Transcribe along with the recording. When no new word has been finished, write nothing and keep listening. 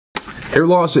Hair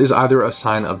loss is either a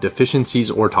sign of deficiencies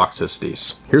or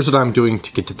toxicities. Here's what I'm doing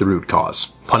to get to the root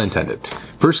cause. Pun intended.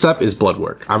 First step is blood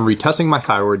work. I'm retesting my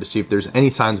thyroid to see if there's any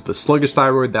signs of a sluggish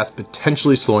thyroid that's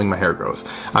potentially slowing my hair growth.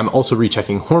 I'm also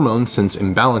rechecking hormones since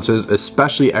imbalances,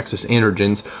 especially excess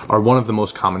androgens, are one of the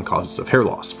most common causes of hair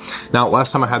loss. Now,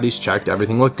 last time I had these checked,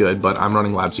 everything looked good, but I'm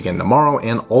running labs again tomorrow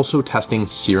and also testing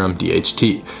serum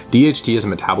DHT. DHT is a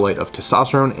metabolite of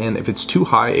testosterone, and if it's too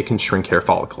high, it can shrink hair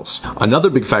follicles. Another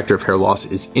big factor of hair loss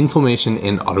is inflammation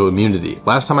and autoimmunity.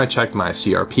 Last time I checked, my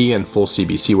CRP and full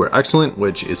CBC were excellent,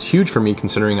 which is huge for me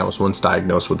considering I was once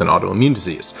diagnosed with an autoimmune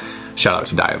disease. Shout out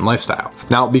to diet and lifestyle.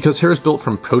 Now, because hair is built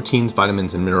from proteins,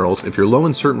 vitamins, and minerals, if you're low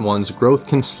in certain ones, growth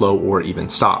can slow or even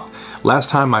stop. Last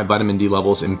time, my vitamin D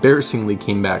levels embarrassingly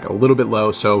came back a little bit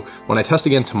low, so when I test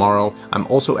again tomorrow, I'm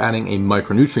also adding a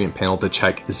micronutrient panel to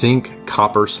check zinc,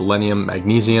 copper, selenium,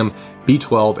 magnesium,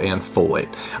 B12, and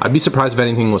folate. I'd be surprised if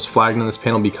anything was flagged in this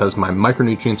panel because my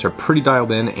micronutrients are pretty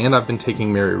dialed in, and I've been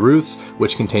taking Mary Ruth's,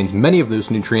 which contains many of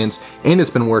those nutrients, and it's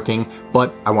been working,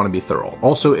 but I want to be thorough.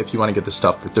 Also, if you want to get this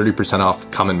stuff for 30% off,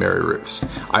 come in Mary Ruth's.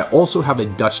 I also have a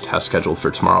Dutch test scheduled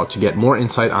for tomorrow to get more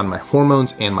insight on my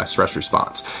hormones and my stress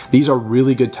response. These are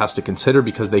really good tests to consider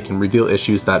because they can reveal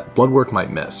issues that blood work might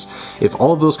miss. If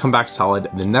all of those come back solid,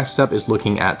 the next step is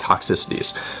looking at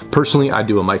toxicities. Personally, I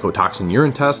do a mycotoxin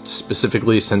urine test,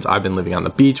 specifically since I've been living on the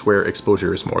beach where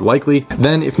exposure is more likely.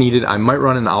 Then, if needed, I might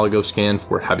run an oligo scan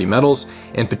for heavy metals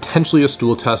and potentially a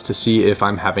stool test to see if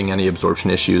I'm having any absorption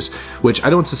issues, which I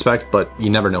don't suspect, but you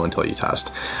never know until you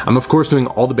test. I'm of course doing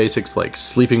all the basics like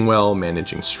sleeping well,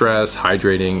 managing stress,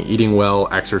 hydrating, eating well,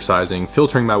 exercising,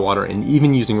 filtering my water, and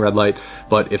even using red light.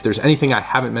 But if there's anything I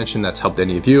haven't mentioned that's helped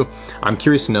any of you, I'm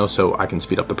curious to know so I can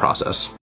speed up the process.